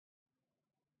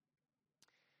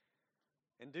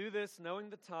And do this knowing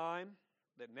the time,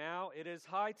 that now it is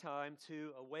high time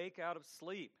to awake out of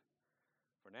sleep.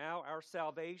 For now our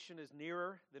salvation is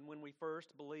nearer than when we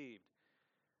first believed.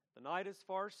 The night is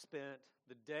far spent,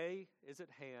 the day is at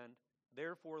hand.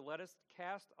 Therefore let us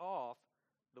cast off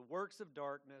the works of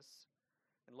darkness,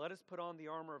 and let us put on the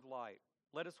armor of light.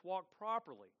 Let us walk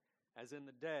properly, as in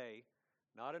the day,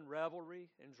 not in revelry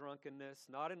and drunkenness,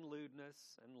 not in lewdness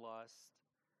and lust,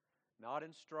 not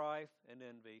in strife and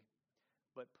envy,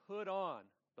 but put on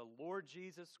the Lord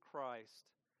Jesus Christ,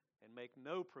 and make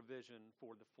no provision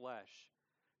for the flesh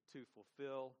to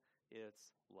fulfill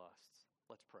its lusts.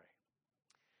 Let's pray.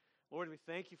 Lord, we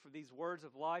thank you for these words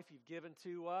of life you've given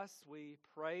to us. We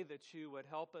pray that you would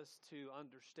help us to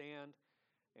understand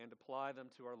and apply them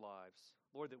to our lives.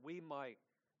 Lord, that we might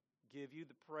give you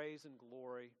the praise and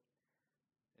glory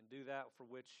and do that for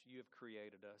which you have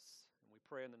created us. And we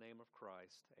pray in the name of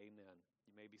Christ. Amen.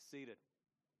 You may be seated.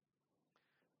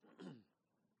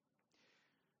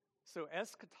 So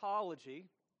eschatology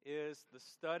is the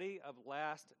study of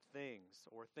last things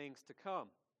or things to come.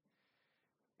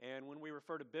 And when we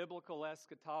refer to biblical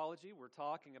eschatology, we're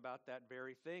talking about that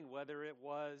very thing, whether it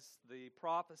was the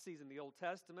prophecies in the Old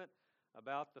Testament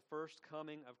about the first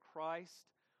coming of Christ,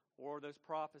 or those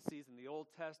prophecies in the Old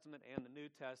Testament and the New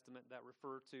Testament that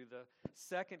refer to the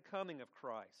second coming of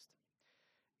Christ.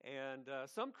 And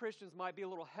some Christians might be a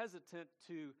little hesitant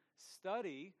to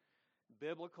study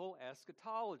biblical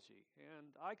eschatology. And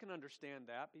I can understand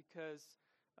that because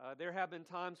there have been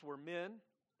times where men,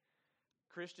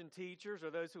 Christian teachers, or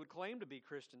those who would claim to be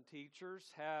Christian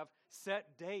teachers, have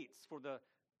set dates for the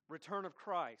return of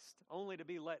Christ, only to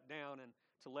be let down and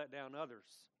to let down others.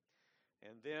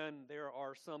 And then there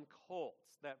are some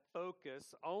cults that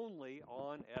focus only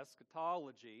on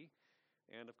eschatology,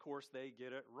 and of course they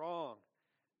get it wrong.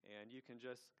 And you can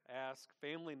just ask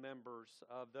family members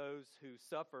of those who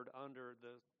suffered under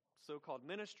the so-called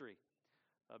ministry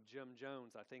of Jim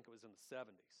Jones. I think it was in the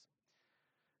 70s.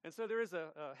 And so there is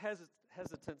a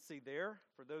hesitancy there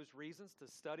for those reasons to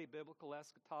study biblical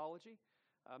eschatology.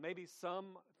 Maybe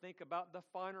some think about the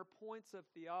finer points of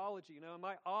theology. Am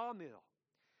I amillennial?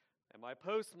 Am I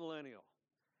postmillennial?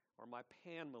 Or am I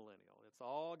panmillennial? It's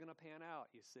all going to pan out,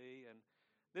 you see. And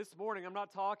this morning, I'm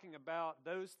not talking about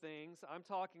those things. I'm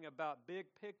talking about big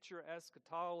picture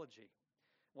eschatology.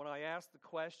 When I ask the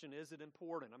question, is it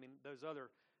important? I mean, those other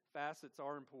facets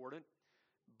are important.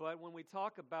 But when we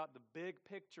talk about the big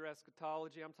picture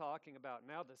eschatology, I'm talking about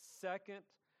now the second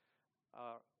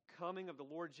coming of the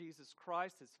Lord Jesus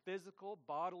Christ, His physical,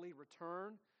 bodily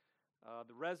return,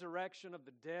 the resurrection of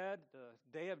the dead,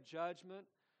 the day of judgment,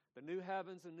 the new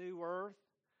heavens and new earth,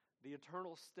 the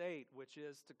eternal state which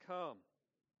is to come.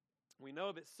 We know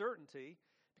of its certainty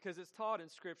because it's taught in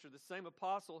Scripture. The same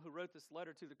apostle who wrote this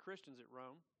letter to the Christians at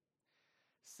Rome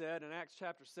said in Acts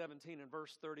chapter 17 and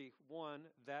verse 31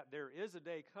 that there is a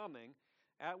day coming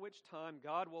at which time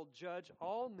God will judge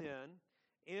all men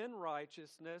in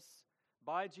righteousness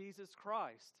by Jesus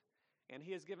Christ. And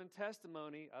He has given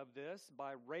testimony of this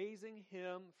by raising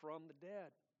Him from the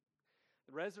dead.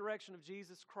 The resurrection of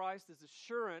Jesus Christ is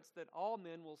assurance that all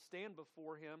men will stand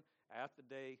before Him at the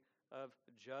day of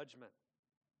judgment.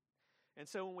 And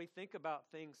so when we think about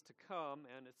things to come,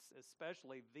 and it's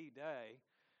especially the day,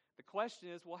 the question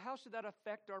is, well, how should that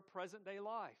affect our present day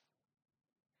life?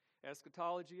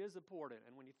 Eschatology is important,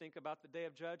 and when you think about the day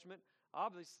of judgment,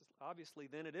 obviously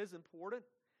then it is important.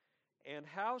 And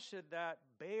how should that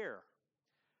bear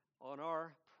on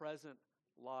our present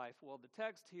life? Well, the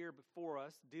text here before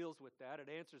us deals with that. It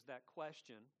answers that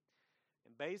question.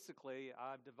 And basically,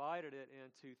 I've divided it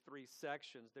into three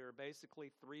sections. There are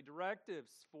basically three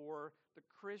directives for the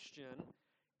Christian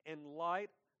in light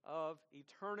of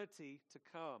eternity to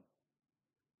come.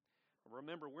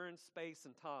 Remember, we're in space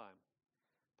and time,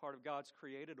 part of God's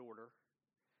created order.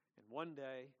 And one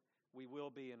day, we will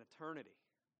be in eternity.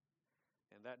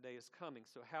 And that day is coming.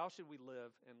 So how should we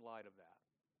live in light of that?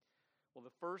 Well,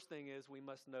 the first thing is we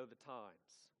must know the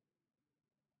times.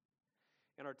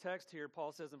 In our text here,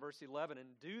 Paul says in verse 11, and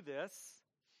do this.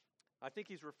 I think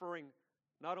he's referring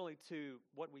not only to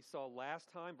what we saw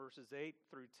last time, verses 8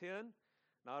 through 10,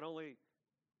 not only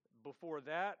before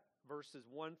that, verses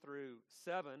 1 through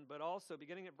 7, but also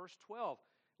beginning at verse 12,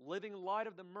 living in light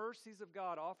of the mercies of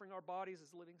God, offering our bodies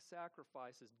as living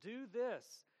sacrifices. Do this.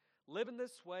 Live in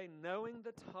this way, knowing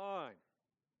the time.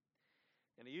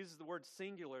 And he uses the word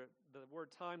singular, the word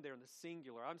time there in the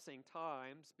singular. I'm saying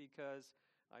times because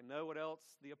I know what else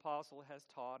the apostle has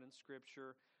taught in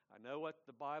Scripture. I know what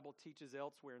the Bible teaches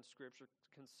elsewhere in Scripture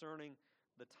concerning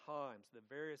the times, the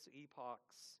various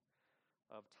epochs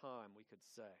of time, we could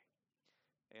say.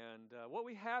 And what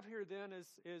we have here then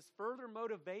is further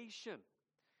motivation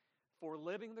for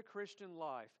living the Christian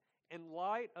life in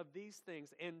light of these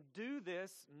things, and do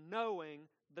this knowing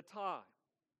the time.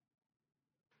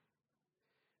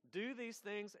 Do these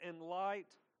things in light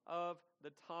of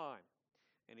the time.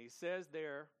 And he says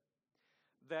there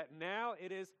that now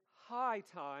it is high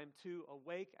time to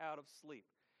awake out of sleep.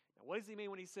 Now, what does he mean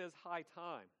when he says high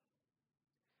time?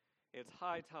 It's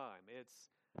high time. It's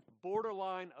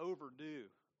borderline overdue.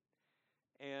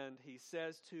 And he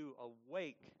says to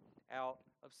awake out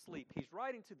of sleep. He's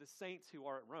writing to the saints who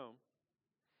are at Rome.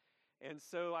 And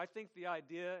so I think the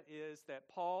idea is that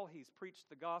Paul, he's preached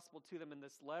the gospel to them in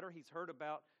this letter. He's heard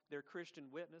about their Christian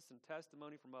witness and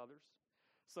testimony from others.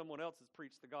 Someone else has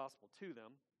preached the gospel to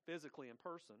them, physically in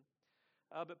person.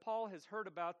 But Paul has heard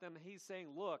about them, and he's saying,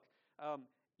 look,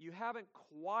 you haven't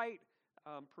quite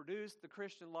produced the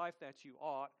Christian life that you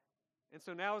ought, and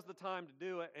so now is the time to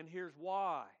do it, and here's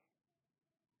why.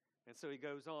 And so he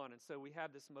goes on, and so we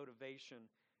have this motivation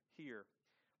here.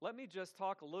 Let me just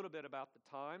talk a little bit about the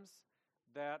times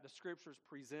that the Scriptures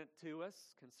present to us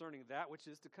concerning that which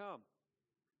is to come.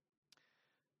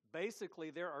 Basically,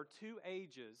 there are two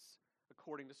ages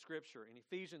according to Scripture. In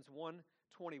Ephesians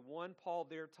 1:21, Paul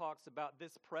there talks about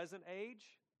this present age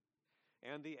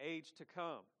and the age to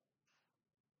come.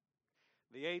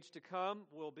 The age to come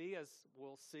will be, as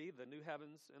we'll see, the new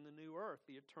heavens and the new earth,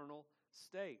 the eternal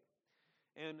state.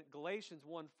 In Galatians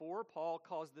 1:4, Paul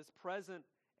calls this present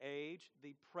age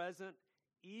the present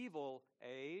evil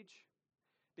age,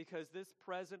 because this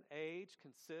present age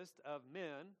consists of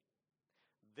men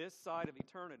this side of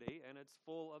eternity, and it's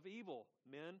full of evil,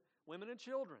 men, women, and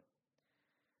children.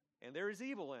 And there is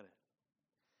evil in it.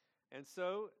 And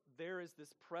so there is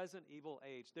this present evil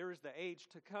age. There is the age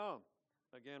to come.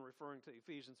 Again, referring to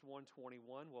Ephesians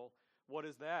 1:21. Well, what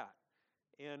is that?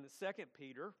 In 2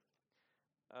 Peter,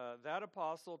 that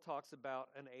apostle talks about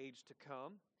an age to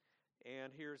come.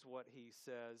 And here's what he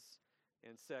says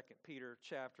in 2 Peter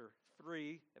chapter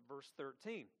 3 at verse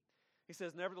 13. He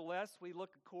says, nevertheless, we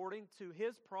look according to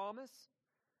his promise.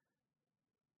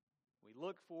 We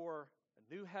look for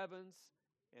a new heavens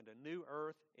and a new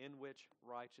earth in which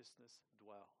righteousness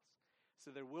dwells.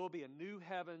 So there will be a new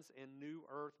heavens and new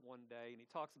earth one day. And he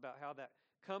talks about how that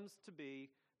comes to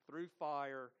be through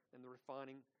fire and the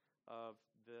refining of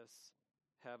this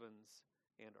heavens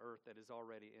and earth that is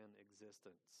already in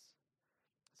existence.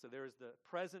 So there is the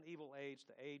present evil age,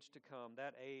 the age to come,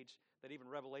 that age that even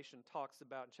Revelation talks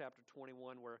about in chapter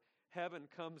 21, where heaven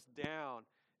comes down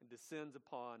and descends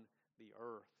upon the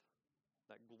earth.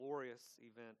 That glorious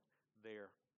event there.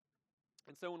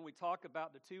 And so when we talk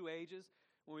about the two ages,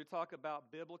 when we talk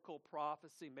about biblical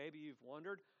prophecy, maybe you've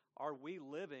wondered, are we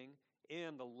living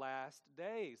in the last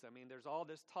days? I mean, there's all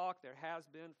this talk, there has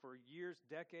been for years,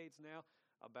 decades now,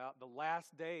 about the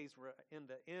last days, we're in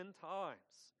the end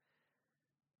times.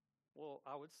 Well,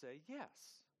 I would say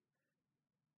yes.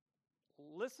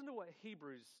 Listen to what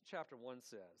Hebrews chapter 1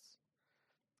 says.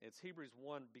 It's Hebrews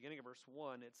 1, beginning of verse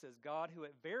 1. It says, God, who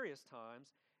at various times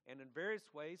and in various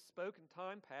ways spoke in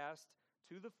time past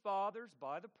to the fathers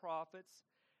by the prophets,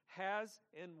 has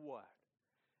in what?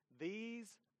 These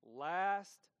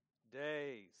last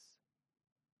days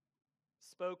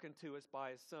spoken to us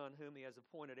by his Son, whom he has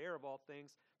appointed heir of all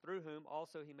things, through whom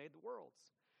also he made the worlds.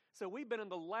 So we've been in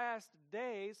the last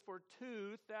days for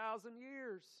 2,000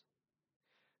 years.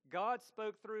 God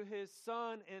spoke through his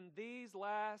Son in these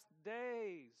last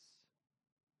days.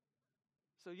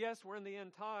 So yes, we're in the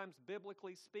end times,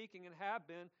 biblically speaking, and have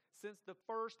been since the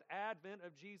first advent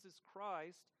of Jesus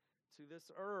Christ to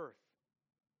this earth.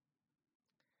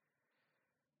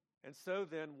 And so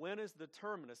then, when is the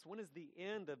terminus? When is the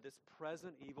end of this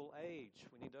present evil age?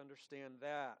 We need to understand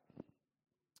that.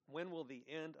 When will the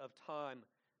end of time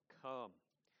come?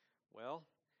 Well,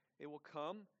 it will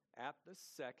come at the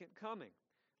second coming.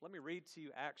 Let me read to you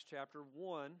Acts chapter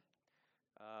 1,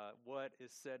 what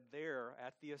is said there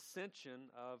at the ascension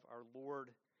of our Lord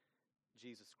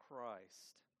Jesus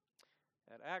Christ.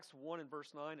 At Acts 1 and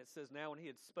verse 9, it says, now when he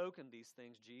had spoken these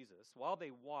things, Jesus, while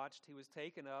they watched, he was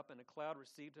taken up, and a cloud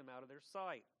received him out of their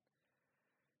sight.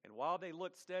 And while they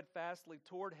looked steadfastly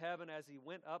toward heaven as he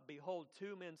went up, behold,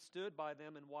 two men stood by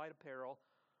them in white apparel,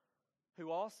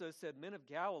 who also said, men of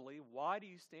Galilee, why do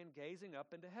you stand gazing up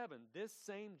into heaven? This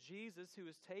same Jesus who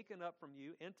is taken up from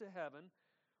you into heaven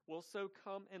will so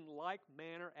come in like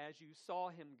manner as you saw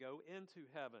him go into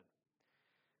heaven.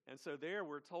 And so there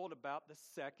we're told about the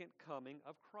second coming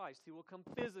of Christ. He will come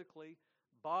physically,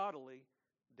 bodily,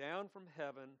 down from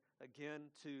heaven again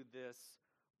to this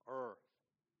earth.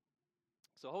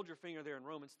 So hold your finger there in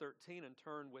Romans 13 and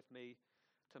turn with me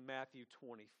to Matthew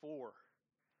 24.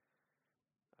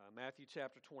 Matthew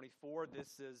chapter 24,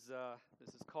 this is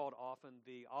called often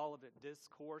the Olivet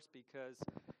Discourse because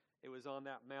it was on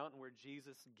that mountain where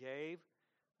Jesus gave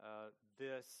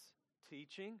this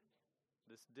teaching,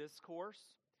 this discourse.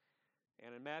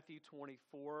 And in Matthew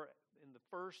 24, in the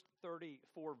first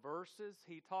 34 verses,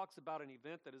 he talks about an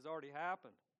event that has already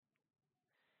happened,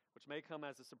 which may come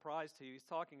as a surprise to you. He's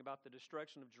talking about the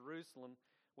destruction of Jerusalem,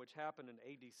 which happened in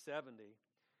AD 70.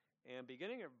 And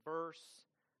beginning at verse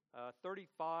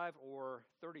 35 or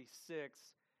 36,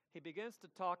 he begins to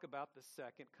talk about the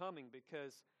second coming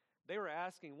because they were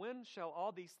asking, when shall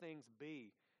all these things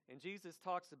be? And Jesus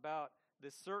talks about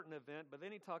this certain event, but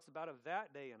then he talks about of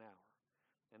that day and hour.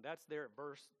 And that's there at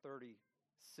verse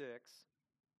 36.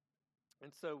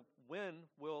 And so when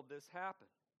will this happen?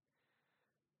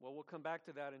 Well, we'll come back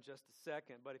to that in just a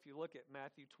second. But if you look at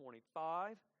Matthew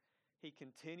 25, he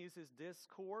continues his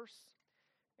discourse.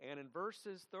 And in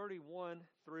verses 31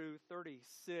 through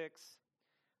 36,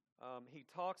 he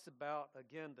talks about,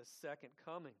 again, the second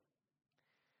coming.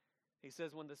 He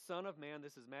says, when the Son of Man,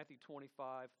 this is Matthew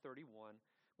 25, 31,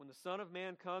 when the Son of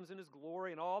Man comes in his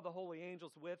glory and all the holy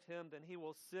angels with him, then he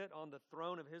will sit on the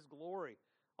throne of his glory.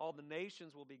 All the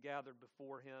nations will be gathered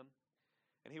before him,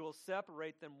 and he will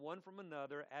separate them one from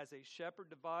another as a shepherd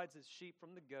divides his sheep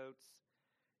from the goats,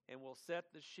 and will set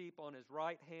the sheep on his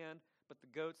right hand, but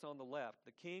the goats on the left.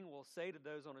 The king will say to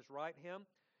those on his right hand,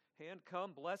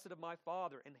 come, blessed of my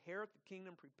Father, inherit the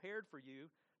kingdom prepared for you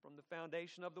from the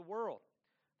foundation of the world.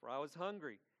 For I was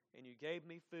hungry, and you gave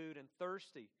me food, and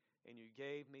thirsty, and you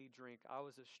gave me drink. I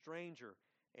was a stranger,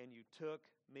 and you took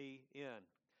me in.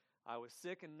 I was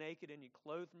sick and naked, and you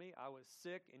clothed me. I was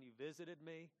sick, and you visited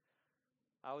me.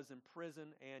 I was in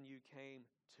prison, and you came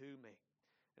to me.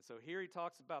 And so here he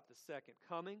talks about the second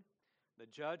coming, the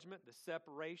judgment, the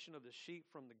separation of the sheep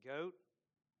from the goat,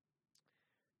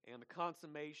 and the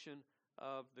consummation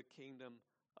of the kingdom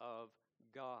of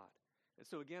God. And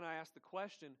so again, I ask the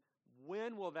question,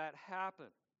 when will that happen?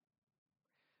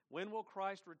 When will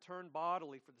Christ return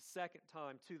bodily for the second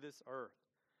time to this earth?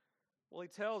 Well, he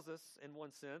tells us, in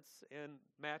one sense, in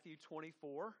Matthew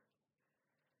 24,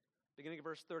 beginning of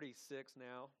verse 36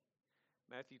 now,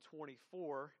 Matthew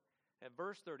 24, at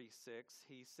verse 36,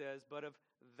 he says, but of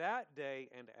that day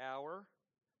and hour,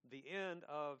 the end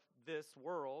of this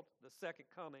world, the second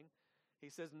coming, he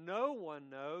says, no one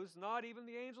knows, not even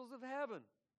the angels of heaven,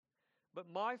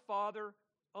 but my Father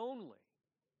only.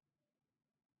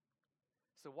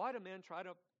 So why do men try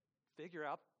to figure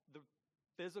out the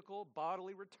physical,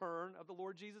 bodily return of the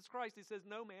Lord Jesus Christ? He says,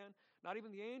 no man, not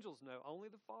even the angels know, only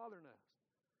the Father knows.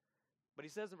 But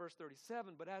he says in verse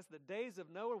 37, but as the days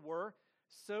of Noah were,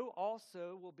 so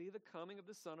also will be the coming of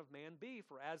the Son of Man be.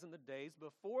 For as in the days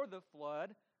before the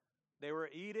flood, they were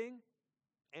eating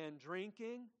and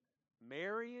drinking,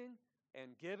 marrying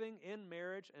and giving in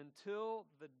marriage until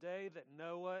the day that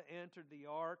Noah entered the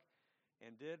ark,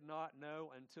 and did not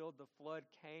know until the flood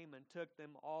came and took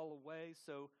them all away,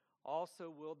 so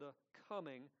also will the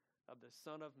coming of the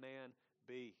Son of Man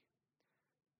be.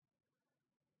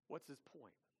 What's his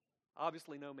point?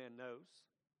 Obviously, no man knows.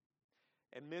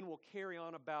 And men will carry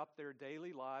on about their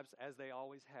daily lives as they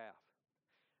always have.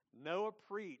 Noah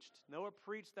preached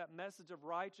that message of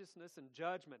righteousness and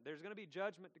judgment. There's going to be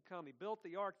judgment to come. He built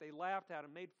the ark. They laughed at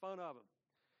him, made fun of him.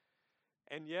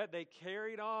 And yet they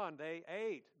carried on. They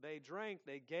ate, they drank,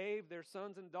 they gave their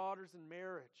sons and daughters in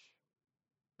marriage.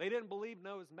 They didn't believe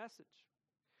Noah's message.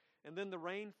 And then the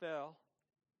rain fell.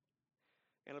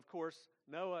 And of course,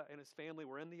 Noah and his family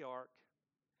were in the ark.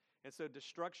 And so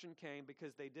destruction came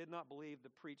because they did not believe the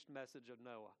preached message of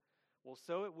Noah. Well,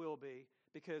 so it will be,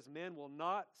 because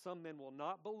some men will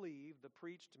not believe the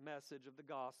preached message of the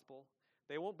gospel.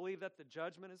 They won't believe that the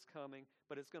judgment is coming,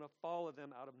 but it's going to follow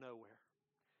them out of nowhere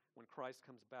when Christ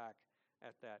comes back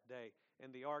at that day.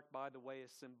 And the ark, by the way,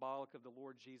 is symbolic of the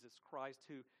Lord Jesus Christ,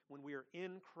 who, when we are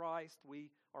in Christ, we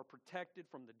are protected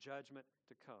from the judgment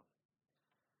to come.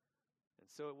 And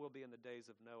so it will be in the days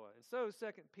of Noah. And so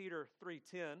 2 Peter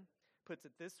 3:10 puts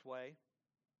it this way,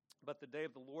 but the day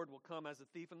of the Lord will come as a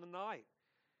thief in the night,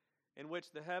 in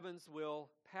which the heavens will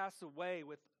pass away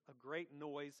with a great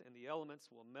noise, and the elements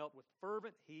will melt with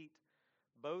fervent heat.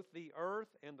 Both the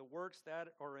earth and the works that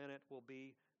are in it will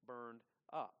be burned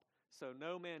up. So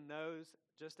no man knows,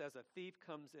 just as a thief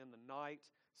comes in the night,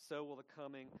 so will the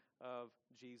coming of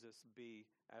Jesus be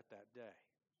at that day.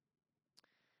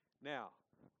 Now,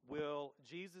 will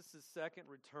Jesus' second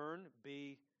return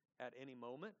be at any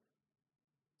moment?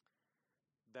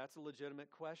 That's a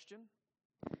legitimate question.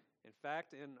 In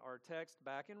fact, in our text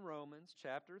back in Romans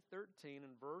chapter 13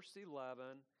 and verse 11,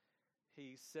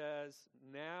 he says,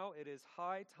 now it is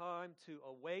high time to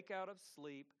awake out of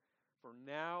sleep, for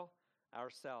now our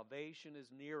salvation is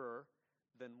nearer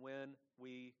than when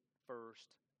we first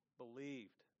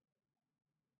believed.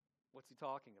 What's he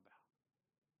talking about?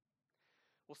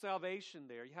 Well, salvation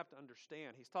there, you have to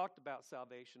understand, he's talked about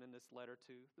salvation in this letter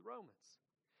to the Romans.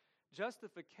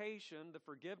 Justification, the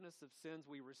forgiveness of sins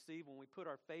we receive when we put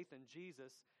our faith in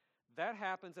Jesus, that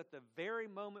happens at the very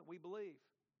moment we believe.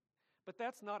 But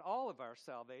that's not all of our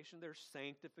salvation. There's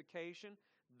sanctification.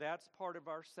 That's part of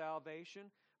our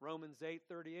salvation. Romans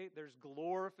 8:38, there's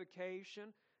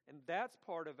glorification, and that's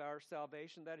part of our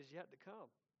salvation that is yet to come.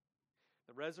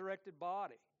 The resurrected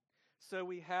body. So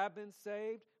we have been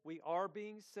saved, we are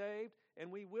being saved, and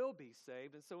we will be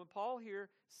saved. And so when Paul here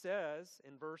says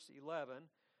in verse 11,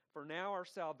 for now our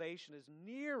salvation is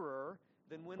nearer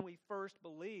than when we first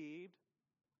believed,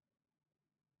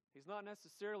 he's not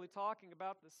necessarily talking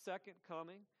about the second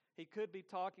coming. He could be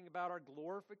talking about our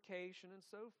glorification and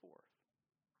so forth.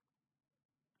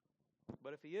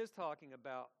 But if he is talking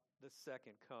about the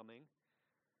second coming,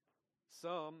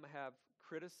 some have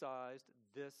criticized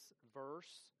this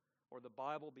verse or the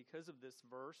Bible because of this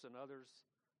verse and other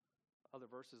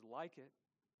verses like it,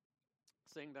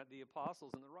 saying that the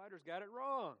apostles and the writers got it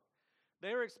wrong.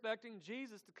 They were expecting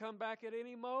Jesus to come back at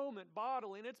any moment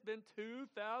bodily, and it's been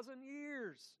 2,000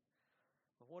 years.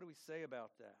 Well, what do we say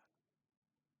about that?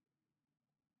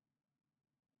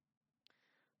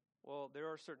 Well, there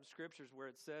are certain scriptures where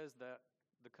it says that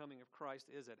the coming of Christ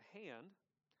is at hand.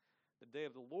 The day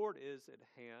of the Lord is at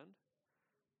hand.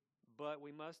 But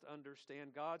we must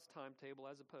understand God's timetable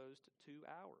as opposed to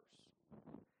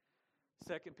ours.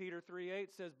 2 Peter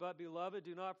 3:8 says, but beloved,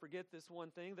 do not forget this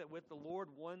one thing, that with the Lord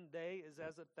 1 day is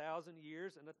as 1,000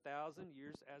 years, and 1,000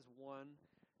 years as 1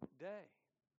 day.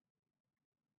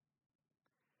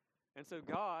 And so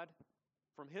God,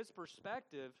 from His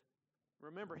perspective,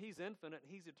 remember, He's infinite,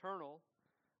 He's eternal.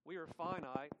 We are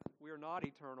finite, we are not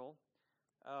eternal.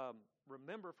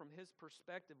 Remember, from His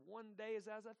perspective, 1 day is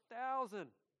as 1,000.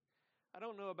 I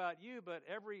don't know about you, but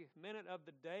every minute of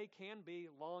the day can be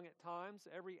long at times.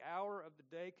 Every hour of the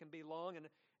day can be long, and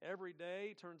every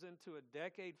day turns into a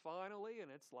decade finally,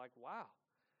 and it's like, wow.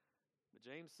 But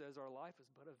James says our life is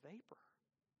but a vapor.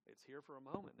 It's here for a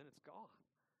moment, then it's gone.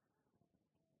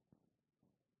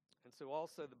 And so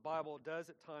also the Bible does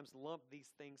at times lump these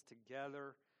things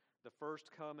together. The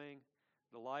first coming,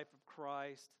 the life of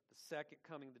Christ, the second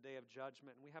coming, the day of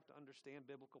judgment. And we have to understand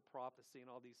biblical prophecy and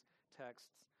all these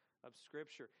texts of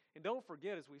Scripture. And don't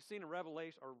forget, as we've seen in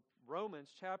Revelation or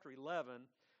Romans chapter 11,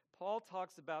 Paul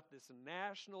talks about this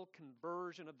national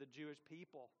conversion of the Jewish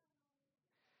people.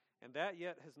 And that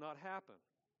yet has not happened.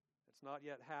 It's not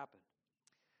yet happened.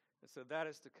 And so that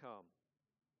is to come.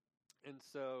 And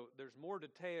so there's more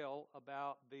detail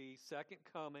about the second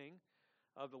coming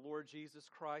of the Lord Jesus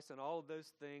Christ and all of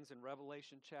those things in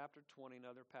Revelation chapter 20 and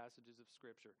other passages of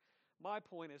Scripture. My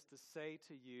point is to say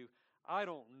to you, I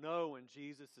don't know when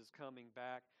Jesus is coming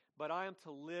back, but I am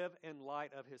to live in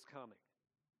light of His coming.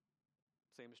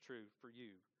 Same is true for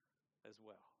you as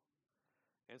well.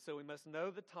 And so we must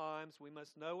know the times, we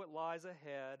must know what lies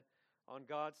ahead on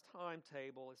God's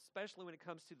timetable, especially when it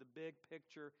comes to the big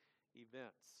picture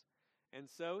events. And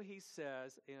so he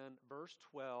says in verse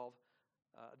 12,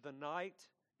 the night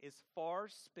is far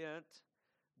spent,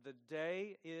 the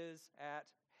day is at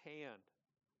hand.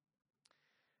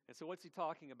 And so what's he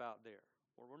talking about there?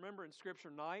 Well, remember in Scripture,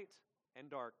 night and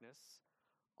darkness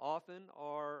often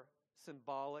are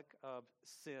symbolic of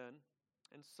sin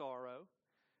and sorrow.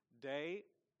 Day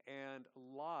and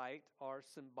light are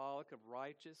symbolic of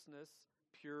righteousness,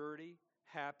 purity,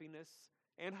 happiness,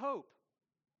 and hope.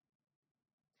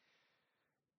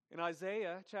 In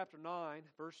Isaiah chapter 9,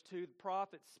 verse 2, the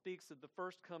prophet speaks of the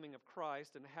first coming of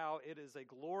Christ and how it is a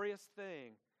glorious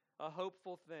thing, a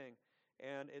hopeful thing.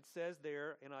 And it says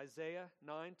there in Isaiah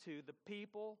 9:2, the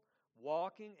people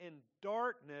walking in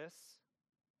darkness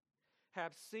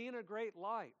have seen a great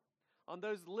light. On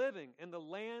those living in the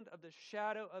land of the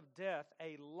shadow of death,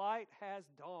 a light has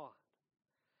dawned.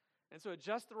 And so at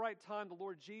just the right time, the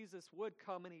Lord Jesus would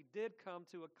come, and He did come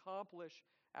to accomplish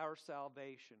our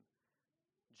salvation.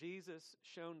 Jesus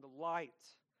shone the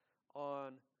light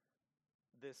on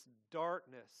this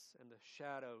darkness and the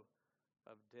shadow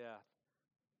of death.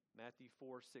 Matthew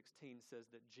 4:16 says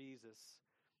that Jesus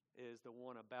is the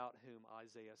one about whom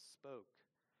Isaiah spoke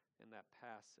in that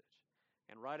passage.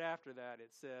 And right after that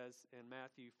it says in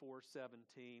Matthew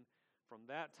 4:17, from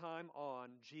that time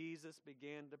on Jesus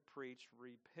began to preach,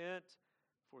 repent,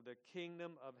 for the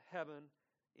kingdom of heaven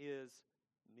is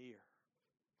near.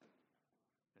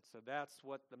 And so that's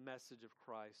what the message of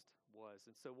Christ was.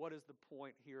 And so what is the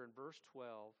point here in verse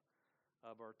 12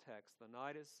 of our text? The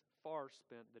night is far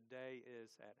spent, the day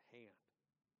is at hand.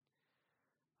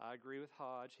 I agree with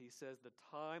Hodge. He says the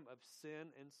time of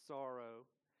sin and sorrow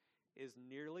is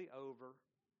nearly over.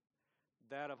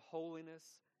 That of holiness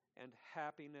and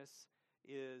happiness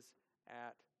is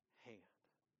at hand.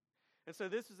 And so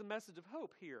this is a message of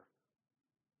hope here.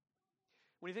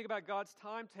 When you think about God's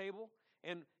timetable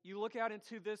and you look out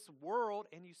into this world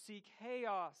and you see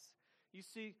chaos, you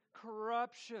see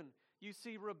corruption, you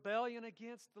see rebellion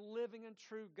against the living and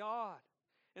true God.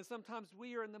 And sometimes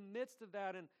we are in the midst of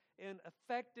that and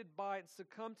affected by it and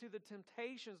succumb to the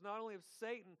temptations not only of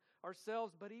Satan,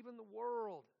 ourselves, but even the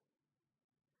world.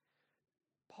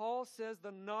 Paul says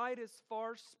the night is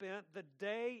far spent, the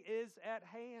day is at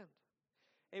hand.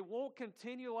 It won't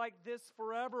continue like this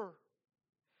forever.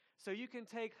 So you can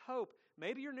take hope.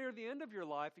 Maybe you're near the end of your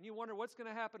life and you wonder what's going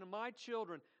to happen to my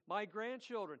children, my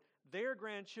grandchildren, their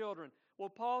grandchildren. Well,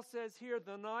 Paul says here,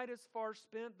 the night is far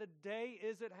spent, the day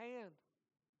is at hand.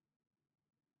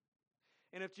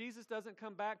 And if Jesus doesn't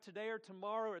come back today or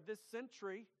tomorrow or this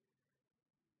century,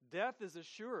 death is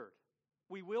assured.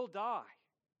 We will die.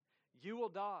 You will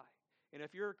die. And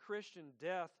if you're a Christian,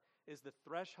 death is the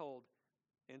threshold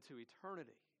into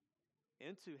eternity,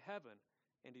 into heaven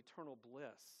and eternal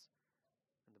bliss,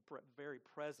 and the very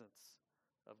presence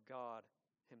of God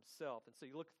Himself. And so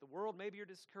you look at the world, maybe you're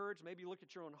discouraged, maybe you look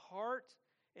at your own heart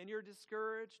and you're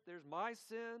discouraged. There's my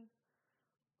sin.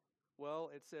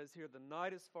 Well, it says here, the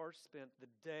night is far spent,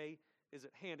 the day is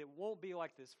at hand. It won't be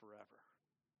like this forever.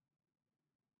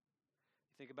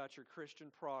 You think about your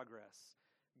Christian progress.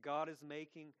 God is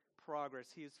making progress.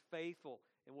 He is faithful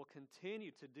and will continue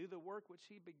to do the work which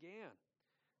He began.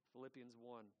 Philippians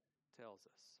 1 tells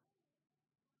us.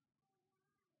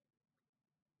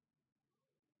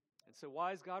 And so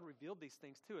why has God revealed these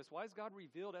things to us? Why has God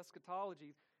revealed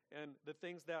eschatology and the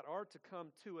things that are to come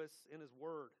to us in His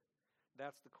Word?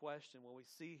 That's the question. When we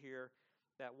see here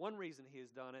that one reason He has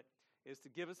done it is to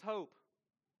give us hope.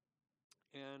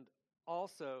 And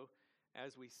also,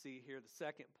 as we see here, the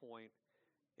second point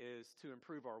is to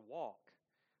improve our walk.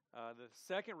 The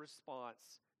second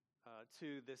response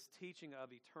to this teaching of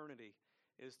eternity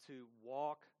is to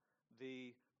walk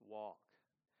the walk.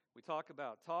 We talk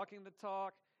about talking the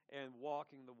talk and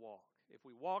walking the walk. If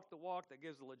we walk the walk, that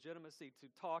gives legitimacy to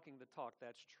talking the talk.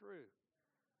 That's true.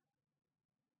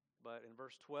 But in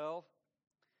verse 12,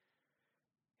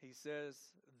 he says,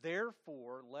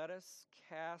 therefore, let us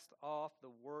cast off the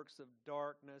works of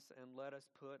darkness and let us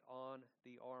put on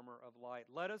the armor of light.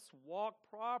 Let us walk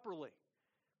properly,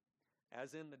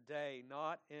 as in the day,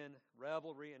 not in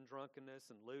revelry and drunkenness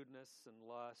and lewdness and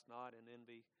lust, not in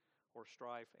envy or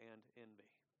strife and envy.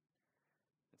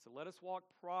 And so let us walk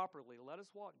properly. Let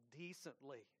us walk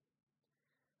decently.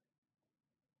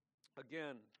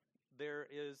 Again, there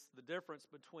is the difference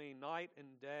between night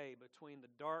and day, between the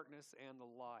darkness and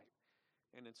the light.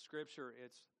 And in Scripture,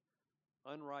 it's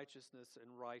unrighteousness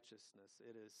and righteousness.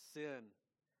 It is sin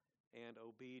and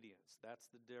obedience. That's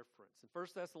the difference. In 1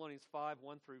 Thessalonians 5,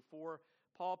 1 through 4,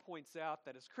 Paul points out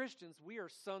that as Christians, we are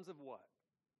sons of what?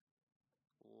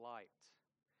 Light.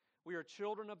 We are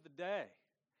children of the day.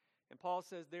 And Paul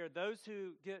says there, those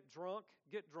who get drunk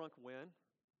when?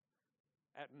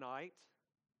 At night.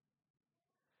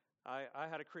 I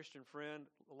had a Christian friend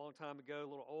a long time ago, a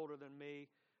little older than me,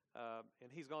 and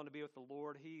he's gone to be with the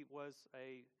Lord.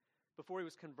 Before he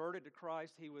was converted to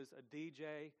Christ, he was a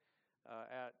DJ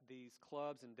at these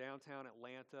clubs in downtown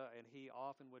Atlanta, and he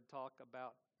often would talk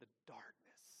about the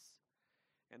darkness.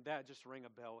 And that just rang a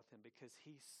bell with him because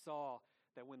he saw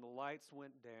that when the lights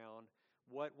went down,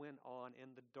 what went on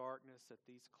in the darkness at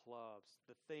these clubs,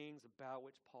 the things about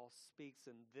which Paul speaks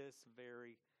in this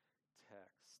very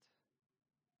text.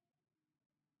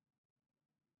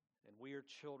 And we are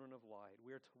children of light.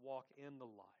 We are to walk in the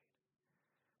light.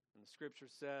 And the Scripture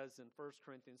says in 1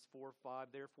 Corinthians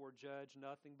 4:5, therefore judge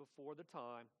nothing before the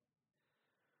time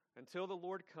until the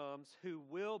Lord comes, who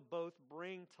will both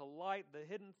bring to light the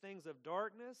hidden things of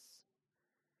darkness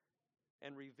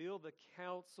and reveal the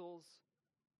counsels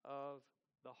of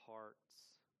the hearts.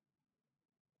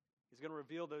 He's going to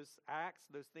reveal those acts,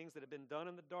 those things that have been done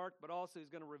in the dark, but also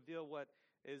He's going to reveal what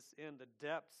is in the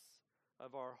depths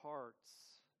of our hearts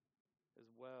as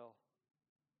well.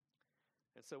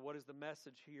 And so what is the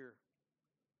message here?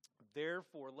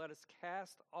 Therefore, let us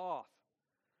cast off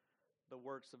the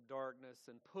works of darkness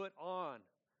and put on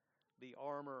the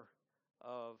armor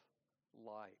of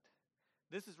light.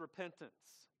 This is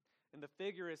repentance. And the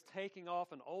figure is taking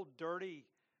off an old, dirty,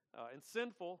 and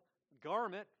sinful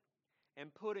garment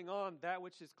and putting on that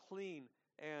which is clean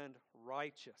and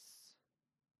righteous.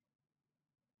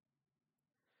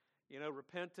 You know,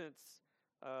 repentance,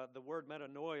 the word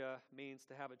metanoia means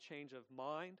to have a change of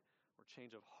mind or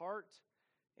change of heart.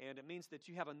 And it means that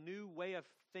you have a new way of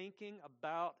thinking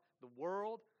about the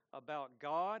world, about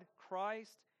God,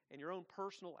 Christ, and your own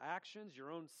personal actions,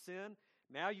 your own sin.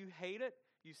 Now you hate it,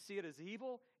 you see it as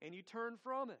evil, and you turn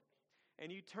from it.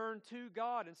 And you turn to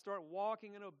God and start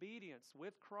walking in obedience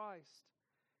with Christ.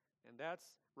 And that's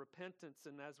repentance.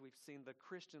 And as we've seen, the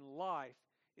Christian life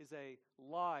is a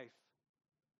life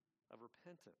of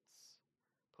repentance.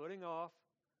 Putting off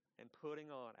and putting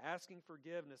on. Asking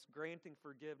forgiveness, granting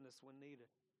forgiveness when needed.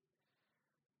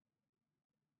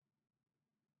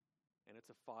 And it's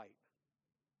a fight.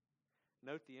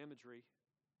 Note the imagery.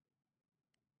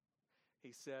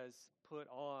 He says, put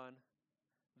on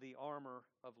the armor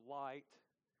of light.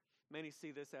 Many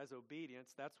see this as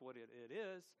obedience. That's what it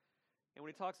is. And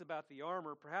when he talks about the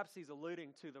armor, perhaps he's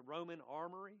alluding to the Roman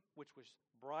armory, which was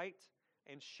bright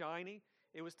and shiny.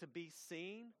 It was to be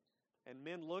seen, and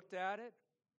men looked at it,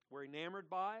 were enamored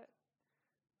by it.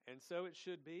 And so it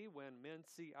should be when men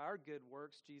see our good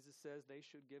works, Jesus says they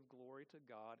should give glory to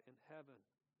God in heaven.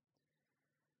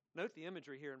 Note the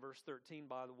imagery here in verse 13,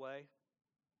 by the way.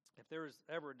 If there is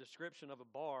ever a description of a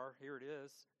bar, here it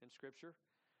is in Scripture.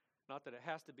 Not that it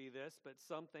has to be this, but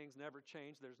some things never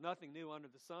change. There's nothing new under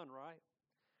the sun,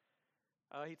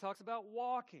 right? He talks about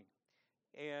walking.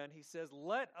 And he says,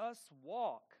 let us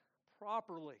walk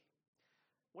properly.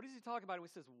 What is he talking about when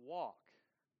he says walk?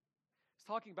 He's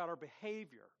talking about our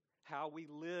behavior, how we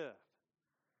live.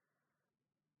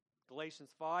 Galatians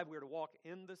 5, we are to walk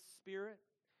in the Spirit.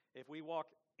 If we walk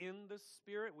in the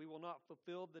Spirit, we will not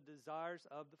fulfill the desires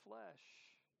of the flesh.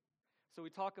 So we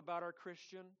talk about our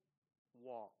Christian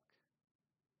walk.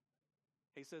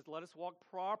 He says, let us walk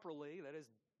properly, that is,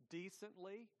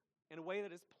 decently, in a way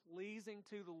that is pleasing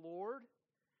to the Lord.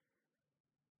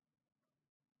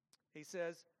 He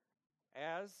says,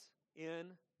 as in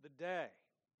the day.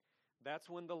 That's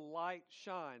when the light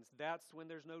shines. That's when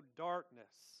there's no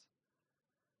darkness.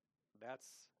 That's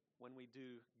when we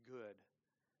do good.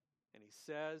 And he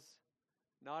says,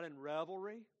 not in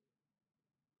revelry.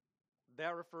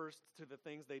 That refers to the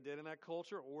things they did in that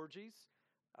culture, orgies,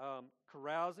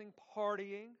 carousing,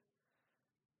 partying,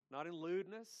 not in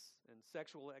lewdness and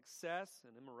sexual excess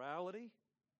and immorality.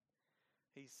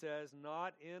 He says,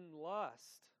 not in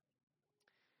lust.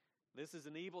 This is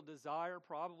an evil desire,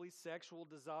 probably sexual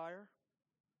desire.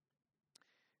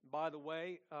 By the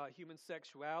way, human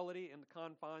sexuality in the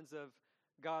confines of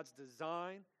God's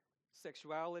design,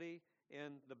 sexuality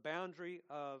in the boundary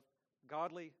of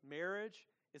godly marriage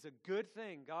is a good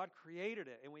thing. God created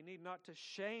it, and we need not to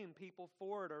shame people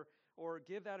for it or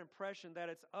give that impression that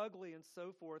it's ugly and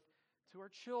so forth to our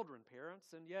children, parents.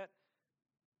 And yet,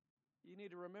 you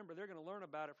need to remember they're going to learn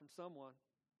about it from someone.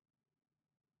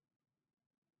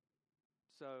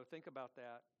 So think about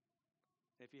that.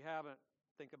 If you haven't,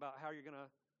 think about how you're going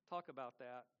to talk about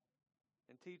that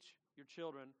and teach your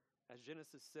children, as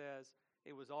Genesis says,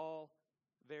 it was all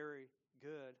very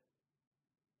good.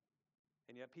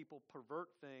 And yet people pervert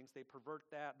things. They pervert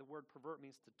that. The word pervert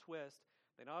means to twist.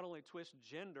 They not only twist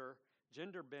gender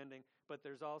bending, but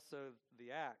there's also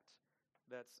the act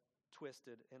that's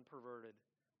twisted and perverted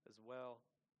as well.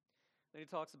 Then he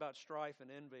talks about strife and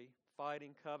envy,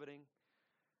 fighting, coveting,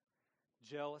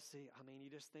 jealousy. I mean, you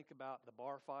just think about the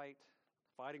bar fight,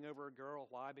 fighting over a girl.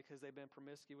 Why? Because they've been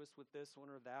promiscuous with this one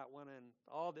or that one and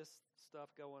all this stuff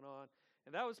going on.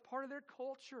 And that was part of their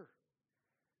culture.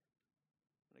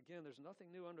 And again, there's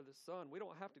nothing new under the sun. We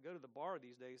don't have to go to the bar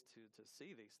these days to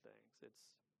see these things.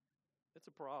 It's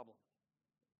a problem.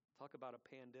 Talk about a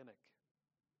pandemic.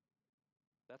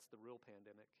 That's the real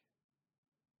pandemic.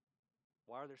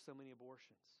 Why are there so many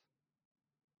abortions?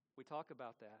 We talk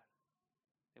about that,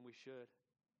 and we should.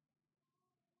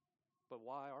 But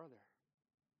why are there?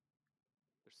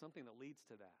 There's something that leads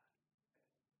to that.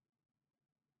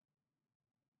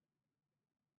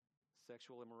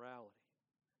 Sexual immorality.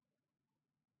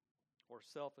 Or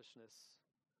selfishness,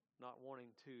 not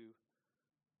wanting to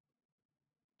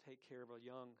take care of a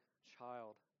young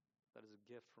child that is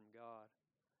a gift from God.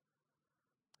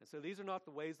 And so these are not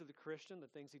the ways of the Christian, the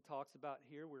things he talks about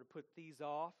here. We're to put these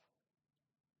off.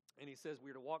 And he says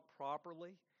we're to walk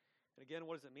properly. And again,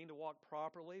 what does it mean to walk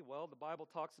properly? Well, the Bible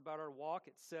talks about our walk.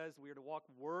 It says we are to walk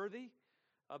worthy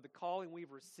of the calling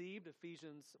we've received,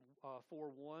 Ephesians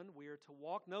 4:1. We are to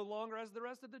walk no longer as the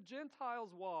rest of the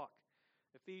Gentiles walk,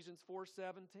 Ephesians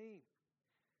 4:17.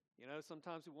 You know,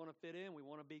 sometimes we want to fit in, we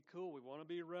want to be cool, we want to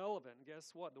be relevant. And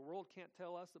guess what? The world can't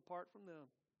tell us apart from them.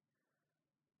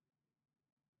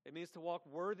 It means to walk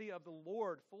worthy of the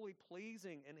Lord, fully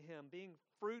pleasing in Him, being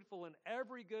fruitful in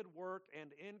every good work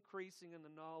and increasing in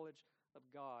the knowledge of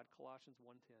God, Colossians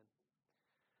 1:10.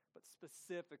 But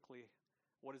specifically,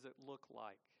 what does it look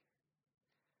like?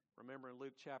 Remember in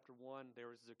Luke chapter 1, there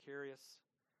was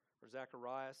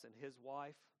Zacharias and his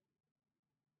wife.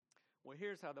 Well,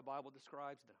 here's how the Bible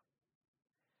describes them.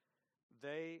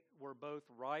 They were both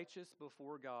righteous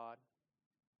before God,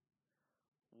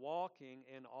 walking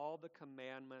in all the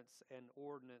commandments and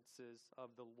ordinances of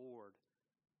the Lord,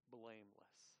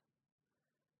 blameless.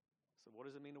 So what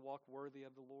does it mean to walk worthy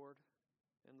of the Lord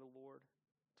and the Lord?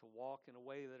 To walk in a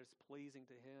way that is pleasing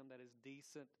to Him, that is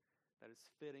decent, that is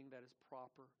fitting, that is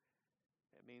proper.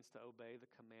 It means to obey the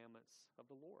commandments of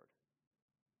the Lord.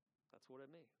 That's what it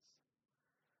means.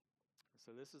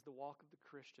 So this is the walk of the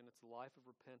Christian. It's a life of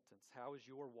repentance. How is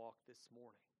your walk this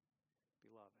morning,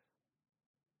 beloved?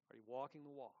 Are you walking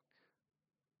the walk?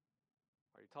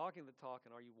 Are you talking the talk,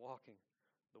 and are you walking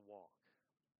the walk?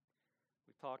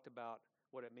 We've talked about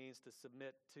what it means to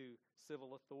submit to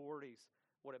civil authorities,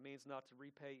 what it means not to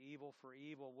repay evil for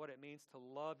evil, what it means to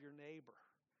love your neighbor.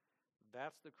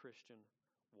 That's the Christian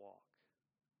walk.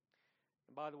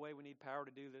 And by the way, we need power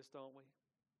to do this, don't we?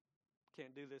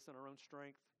 Can't do this in our own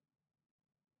strength.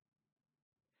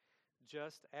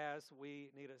 Just as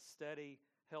we need a steady,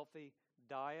 healthy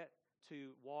diet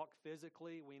to walk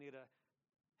physically, we need a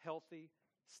healthy,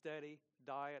 steady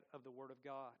diet of the Word of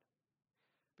God.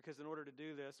 Because in order to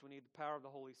do this, we need the power of the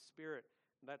Holy Spirit.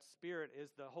 And that Spirit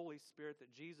is the Holy Spirit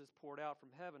that Jesus poured out from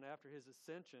heaven after His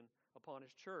ascension upon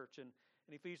His church. And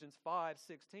in Ephesians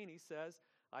 5:16, he says,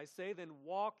 I say then,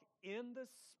 walk in the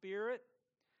Spirit,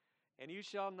 and you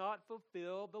shall not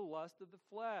fulfill the lust of the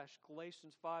flesh.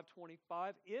 Galatians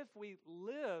 5:25, if we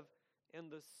live in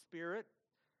the Spirit,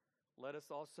 let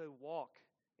us also walk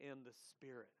in the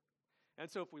Spirit. And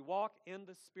so if we walk in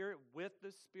the Spirit, with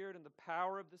the Spirit, and the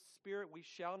power of the Spirit, we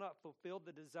shall not fulfill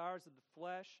the desires of the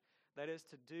flesh, that is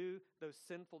to do those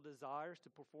sinful desires, to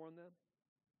perform them.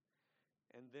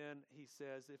 And then he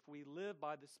says, if we live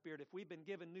by the Spirit, if we've been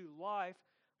given new life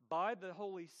by the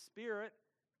Holy Spirit,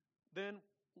 then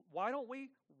why don't we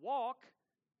walk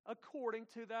according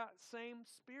to that same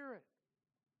Spirit?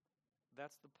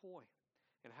 That's the point.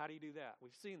 And how do you do that?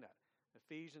 We've seen that.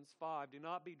 Ephesians 5, do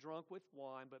not be drunk with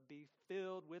wine, but be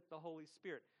filled with the Holy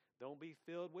Spirit. Don't be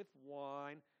filled with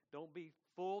wine. Don't be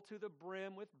full to the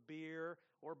brim with beer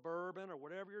or bourbon or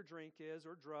whatever your drink is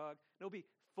or drug. No, be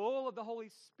full of the Holy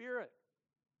Spirit.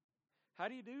 How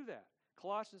do you do that?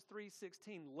 Colossians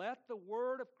 3:16, let the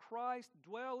word of Christ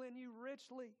dwell in you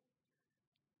richly.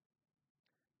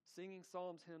 Singing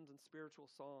psalms, hymns, and spiritual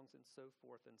songs, and so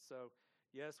forth. And so,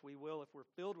 yes, we will, if we're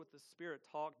filled with the Spirit,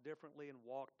 talk differently and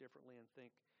walk differently and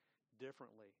think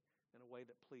differently in a way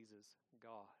that pleases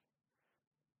God.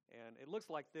 And it looks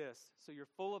like this. So you're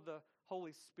full of the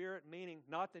Holy Spirit, meaning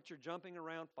not that you're jumping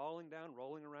around, falling down,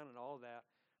 rolling around, and all of that.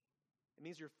 It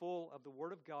means you're full of the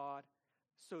Word of God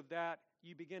so that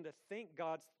you begin to think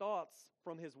God's thoughts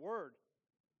from His Word.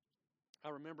 I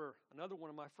remember another one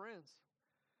of my friends.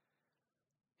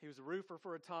 He was a roofer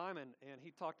for a time, and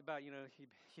he talked about, you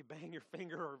bang your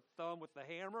finger or thumb with the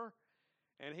hammer,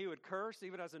 and he would curse.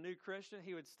 Even as a new Christian,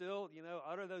 he would still,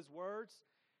 utter those words.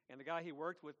 And the guy he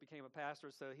worked with became a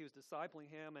pastor, so he was discipling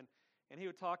him, and he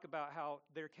would talk about how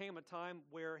there came a time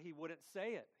where he wouldn't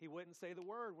say it. He wouldn't say the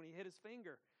word when he hit his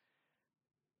finger.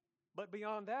 But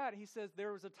beyond that, he says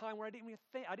there was a time where I didn't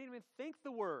even think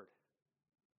the word.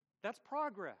 That's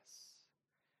progress.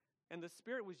 And the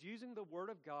Spirit was using the Word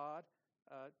of God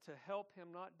to help him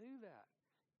not do that.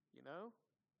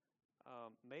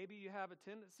 Maybe you have a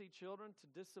tendency, children,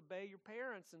 to disobey your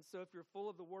parents. And so if you're full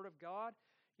of the Word of God,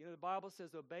 the Bible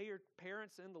says, obey your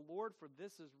parents in the Lord, for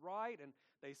this is right. And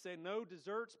they say no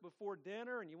desserts before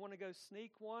dinner, and you want to go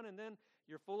sneak one, and then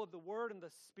you're full of the Word, and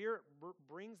the Spirit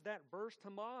brings that verse to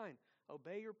mind.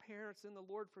 Obey your parents in the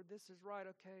Lord, for this is right.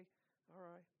 Okay, all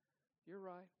right, you're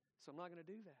right. So I'm not going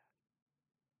to do that.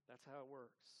 That's how it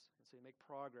works. And so you make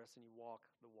progress and you walk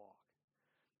the walk.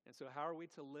 And so how are we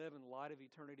to live in light of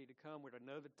eternity to come? We're to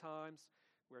know the times.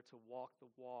 We're to walk the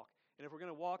walk. And if we're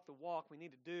going to walk the walk, we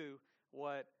need to do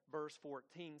what verse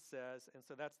 14 says. And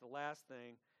so that's the last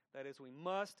thing. That is, we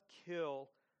must kill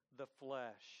the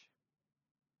flesh.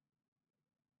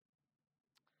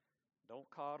 Don't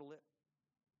coddle it.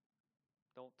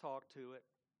 Don't talk to it.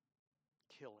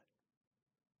 Kill it.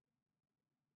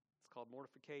 It's called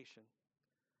mortification.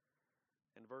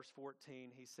 In verse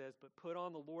 14, he says, but put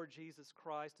on the Lord Jesus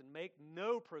Christ and make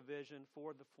no provision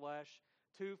for the flesh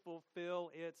to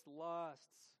fulfill its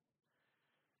lusts.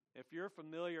 If you're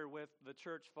familiar with the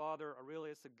church father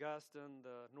Aurelius Augustine,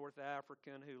 the North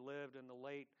African who lived in the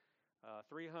late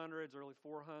 300s, early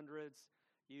 400s,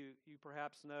 you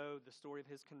perhaps know the story of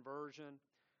his conversion.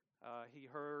 He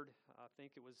heard, I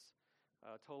think it was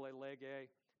Tolle Lege,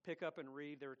 pick up and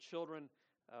read. There were children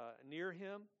near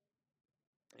him,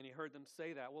 and he heard them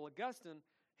say that. Well, Augustine,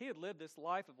 he had lived this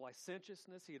life of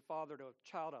licentiousness. He had fathered a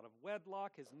child out of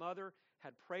wedlock. His mother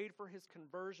had prayed for his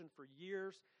conversion for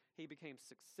years. He became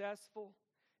successful.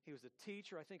 He was a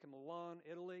teacher, I think, in Milan,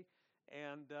 Italy.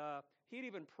 And he'd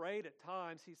even prayed at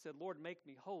times. He said, Lord, make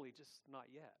me holy, just not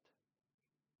yet.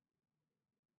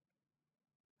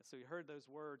 And so he heard those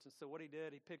words. And so what he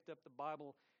did, he picked up the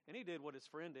Bible, and he did what his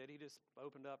friend did. He just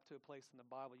opened up to a place in the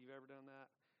Bible. You've ever done that?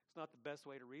 It's not the best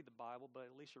way to read the Bible, but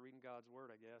at least you're reading God's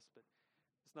Word, I guess. But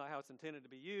it's not how it's intended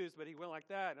to be used. But he went like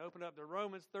that and opened up to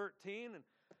Romans 13 and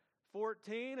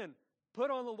 14 and put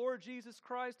on the Lord Jesus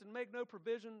Christ and make no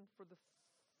provision for the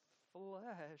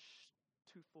flesh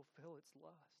to fulfill its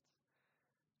lusts.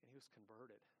 And he was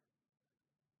converted.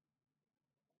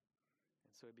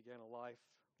 And so he began a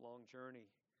lifelong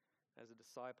journey as a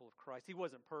disciple of Christ. He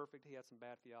wasn't perfect. He had some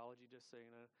bad theology, just so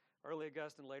you know. Early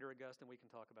Augustine, later Augustine, we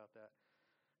can talk about that.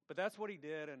 But that's what he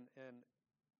did, and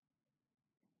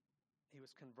he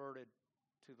was converted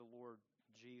to the Lord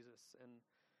Jesus.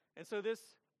 And so this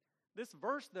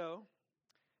verse, though,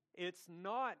 it's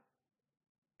not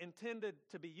intended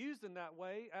to be used in that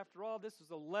way. After all, this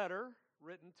is a letter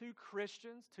written to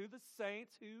Christians, to the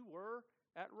saints who were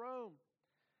at Rome.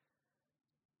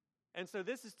 And so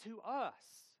this is to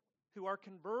us who are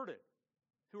converted,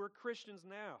 who are Christians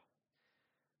now.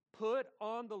 Put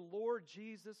on the Lord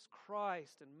Jesus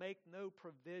Christ and make no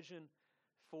provision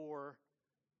for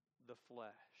the flesh.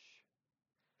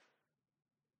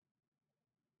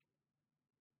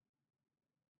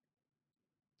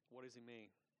 What does he mean?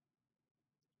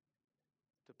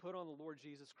 To put on the Lord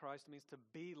Jesus Christ means to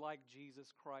be like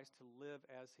Jesus Christ, to live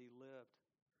as he lived.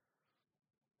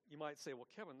 You might say, well,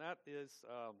 Kevin, that's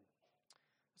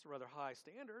a rather high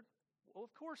standard. Well,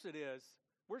 of course it is.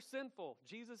 We're sinful.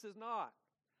 Jesus is not.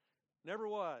 Never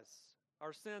was.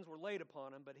 Our sins were laid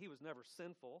upon him, but he was never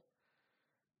sinful.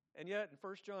 And yet in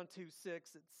 1 John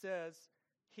 2:6 it says,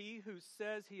 he who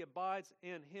says he abides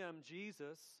in him,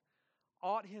 Jesus,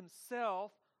 ought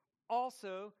himself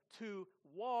also to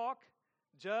walk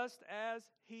just as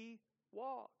he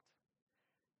walked.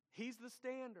 He's the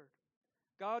standard.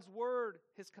 God's word,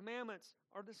 his commandments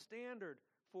are the standard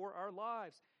for our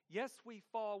lives. Yes, we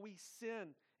fall, we sin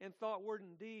in thought, word,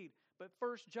 and deed. But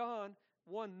 1 John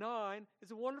 1:9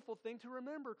 is a wonderful thing to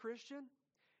remember, Christian.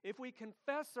 If we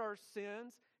confess our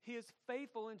sins, he is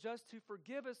faithful and just to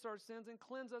forgive us our sins and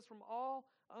cleanse us from all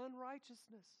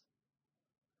unrighteousness.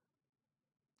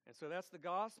 And so that's the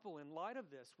gospel in light of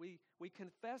this. We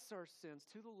confess our sins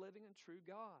to the living and true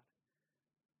God.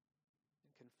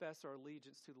 And confess our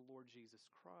allegiance to the Lord Jesus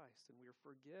Christ, and we are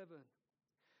forgiven.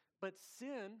 But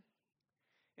sin,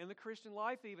 in the Christian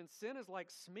life even, sin is like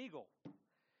Smeagol.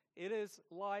 It is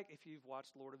like, if you've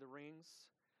watched Lord of the Rings,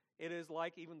 it is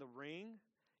like even the Ring.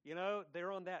 You know,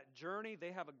 they're on that journey.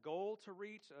 They have a goal to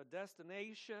reach, a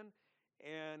destination.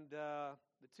 And the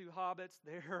two hobbits,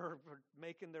 they're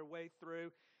making their way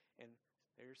through. And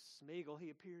there's Smeagol. He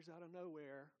appears out of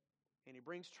nowhere. And he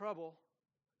brings trouble.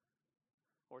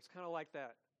 Or it's kind of like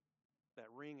that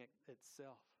ring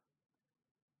itself.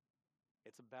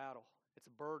 It's a battle. It's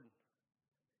a burden.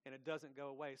 And it doesn't go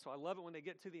away. So I love it when they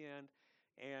get to the end.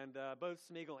 And both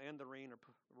Smeagol and the ring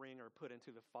are put into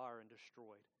the fire and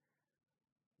destroyed.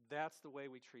 That's the way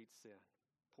we treat sin.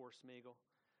 Poor Smeagol.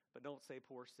 But don't say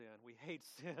poor sin. We hate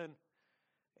sin.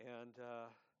 And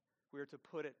we're to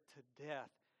put it to death.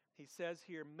 He says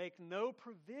here, make no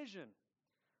provision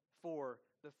for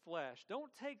the flesh.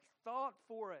 Don't take thought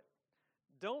for it.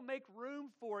 Don't make room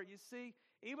for it. You see,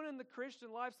 even in the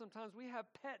Christian life, sometimes we have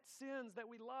pet sins that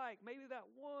we like. Maybe that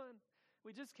one.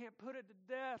 We just can't put it to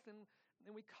death. And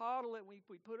we coddle it. We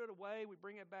put it away. We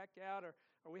bring it back out.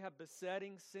 Or we have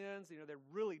besetting sins. You know, they're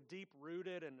really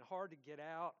deep-rooted and hard to get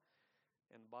out.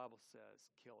 And the Bible says,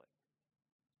 kill it.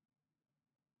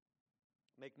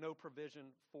 Make no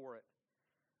provision for it.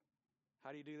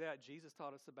 How do you do that? Jesus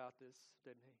taught us about this,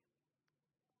 didn't he?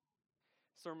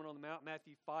 Sermon on the Mount,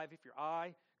 Matthew 5, if your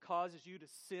eye causes you to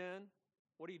sin,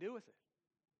 what do you do with it?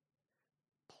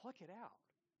 Pluck it out.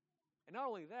 And not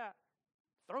only that,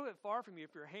 throw it far from you.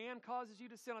 If your hand causes you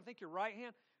to sin, I think your right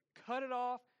hand, cut it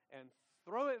off and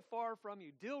throw it far from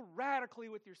you. Deal radically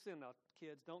with your sin. Now,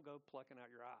 kids, don't go plucking out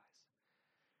your eyes.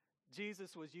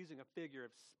 Jesus was using a figure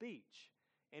of speech,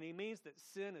 and he means that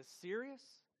sin is serious.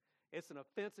 It's an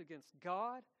offense against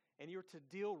God, and you're to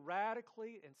deal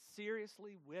radically and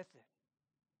seriously with it.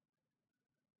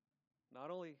 Not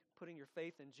only putting your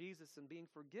faith in Jesus and being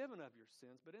forgiven of your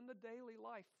sins, but in the daily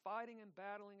life, fighting and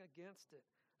battling against it,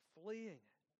 fleeing it.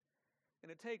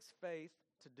 And it takes faith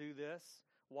to do this.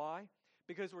 Why?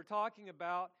 Because we're talking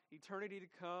about eternity to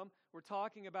come. We're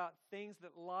talking about things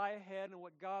that lie ahead and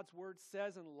what God's Word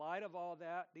says in light of all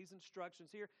that, these instructions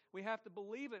here. We have to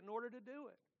believe it in order to do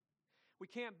it. We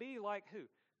can't be like who?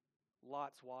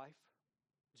 Lot's wife.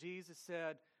 Jesus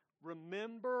said,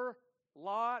 remember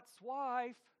Lot's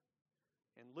wife.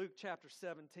 In Luke chapter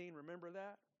 17, remember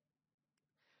that?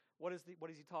 What is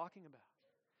he talking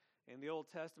about? In the Old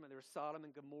Testament, there was Sodom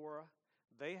and Gomorrah.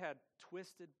 They had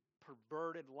twisted,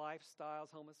 perverted lifestyles,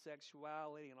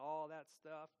 homosexuality, and all that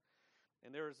stuff.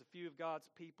 And there was a few of God's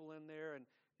people in there,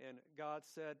 and God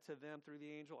said to them through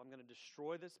the angel, I'm going to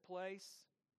destroy this place.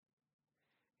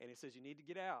 And He says, you need to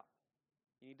get out.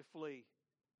 You need to flee.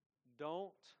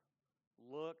 Don't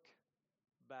look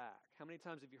back. How many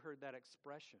times have you heard that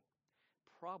expression?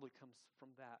 Probably comes from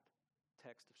that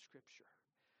text of Scripture.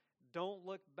 Don't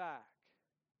look back.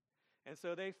 And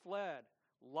so they fled.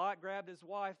 Lot grabbed his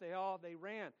wife. They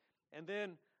ran. And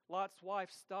then Lot's wife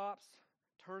stops,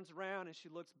 turns around, and she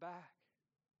looks back.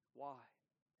 Why?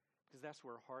 Because that's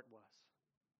where her heart was.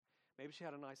 Maybe she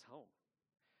had a nice home.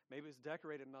 Maybe it was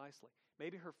decorated nicely.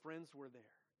 Maybe her friends were there.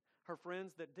 Her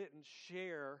friends that didn't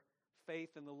share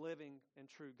faith in the living and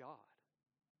true God.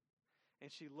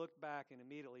 And she looked back, and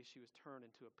immediately she was turned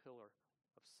into a pillar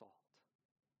of salt.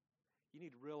 You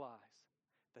need to realize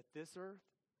that this earth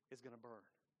is going to burn.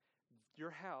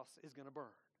 Your house is going to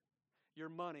burn. Your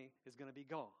money is going to be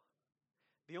gone.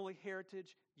 The only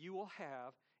heritage you will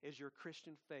have is your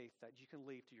Christian faith that you can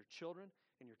leave to your children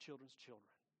and your children's children.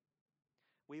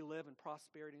 We live in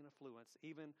prosperity and affluence,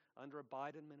 even under a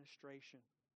Biden administration.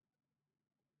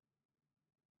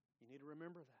 You need to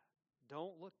remember that.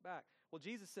 Don't look back. Well,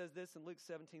 Jesus says this in Luke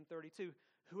 17:32.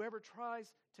 Whoever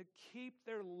tries to keep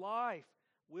their life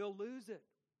will lose it.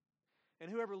 And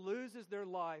whoever loses their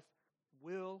life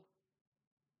will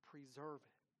preserve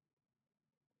it.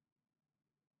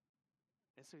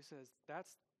 And so he says,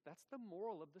 that's the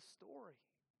moral of the story.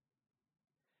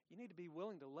 You need to be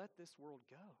willing to let this world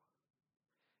go.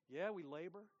 Yeah, we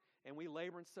labor, and we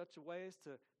labor in such a way as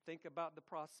to think about the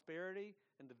prosperity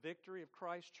and the victory of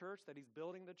Christ's church, that He's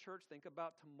building the church. Think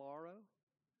about tomorrow.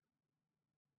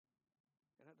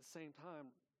 And at the same time,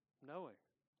 knowing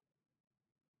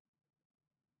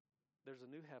there's a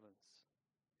new heavens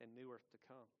and new earth to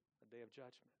come, a day of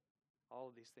judgment. All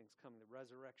of these things coming, the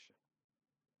resurrection.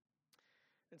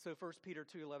 And so 1 Peter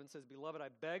 2:11 says, Beloved, I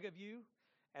beg of you,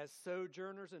 as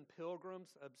sojourners and pilgrims,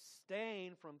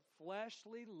 abstain from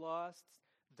fleshly lusts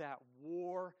that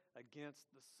war against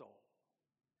the soul.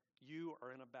 You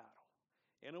are in a battle,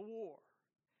 in a war.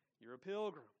 You're a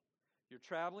pilgrim. You're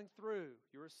traveling through.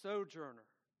 You're a sojourner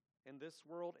in this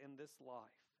world, in this life.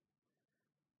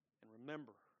 And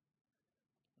remember,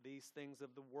 these things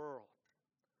of the world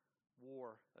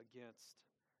war against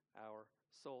our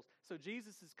souls. So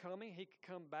Jesus is coming. He could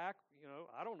come back,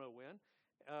 I don't know when.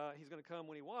 He's going to come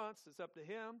when He wants. It's up to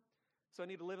Him. So I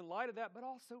need to live in light of that. But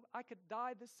also, I could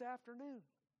die this afternoon.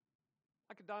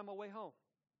 I could die on my way home.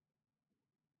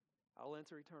 I'll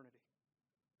enter eternity.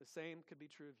 The same could be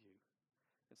true of you.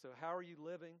 And so how are you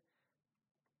living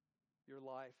your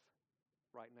life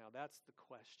right now? That's the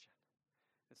question.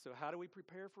 And so how do we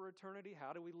prepare for eternity?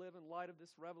 How do we live in light of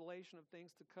this revelation of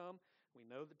things to come? We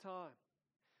know the time.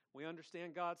 We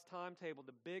understand God's timetable,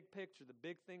 the big picture, the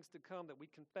big things to come that we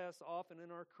confess often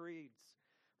in our creeds.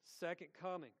 The second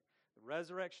coming, the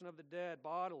resurrection of the dead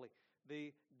bodily,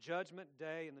 the judgment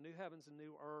day and the new heavens and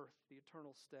new earth, the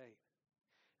eternal state.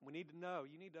 And we need to know,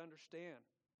 you need to understand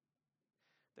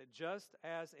that just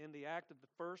as in the act of the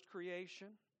first creation,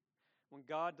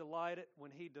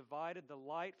 when He divided the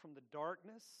light from the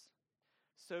darkness,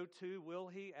 so too will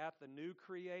He at the new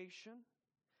creation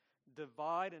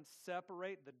divide and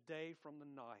separate the day from the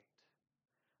night,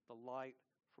 the light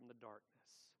from the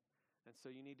darkness. And so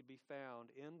you need to be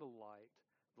found in the light,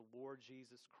 the Lord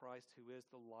Jesus Christ, who is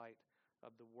the light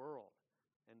of the world,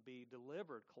 and be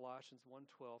delivered, Colossians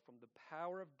 1:12, from the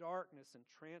power of darkness and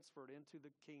transferred into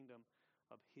the kingdom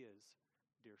of His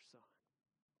dear Son.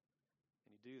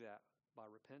 And you do that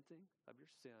by repenting of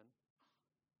your sin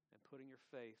and putting your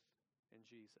faith in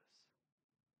Jesus.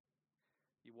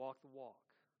 You walk the walk.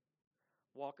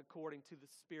 Walk according to the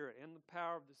Spirit, in the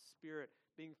power of the Spirit,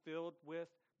 being filled with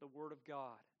the Word of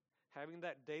God, having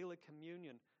that daily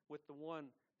communion with the one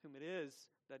whom it is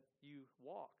that you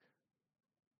walk,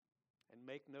 and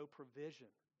make no provision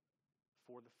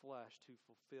for the flesh to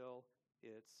fulfill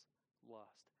its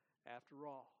lust. After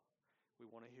all, we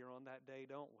want to hear on that day,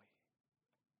 don't we?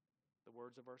 The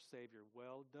words of our Savior,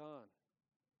 well done,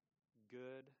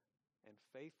 good and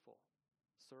faithful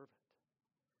servant.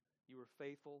 You were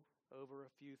faithful over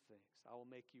a few things. I will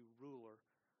make you ruler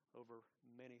over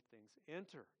many things.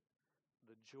 Enter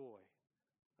the joy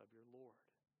of your Lord.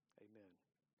 Amen.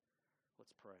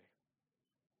 Let's pray.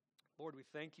 Lord, we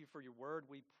thank you for your word.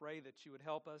 We pray that you would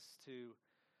help us to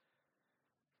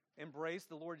embrace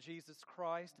the Lord Jesus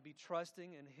Christ, to be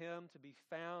trusting in Him, to be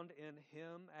found in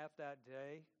Him at that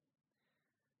day.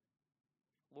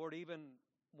 Lord, even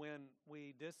when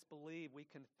we disbelieve, we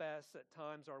confess at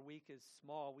times our week is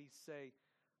small. We say,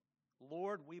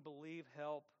 Lord, we believe,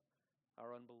 help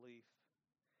our unbelief.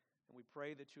 And we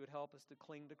pray that you would help us to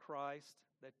cling to Christ,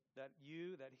 that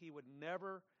He would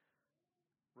never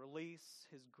release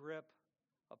His grip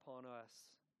upon us,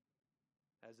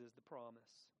 as is the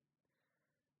promise.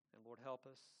 And Lord, help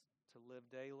us to live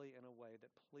daily in a way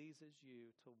that pleases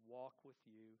you, to walk with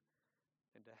you,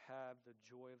 and to have the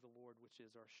joy of the Lord, which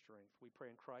is our strength. We pray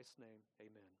in Christ's name,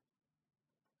 amen.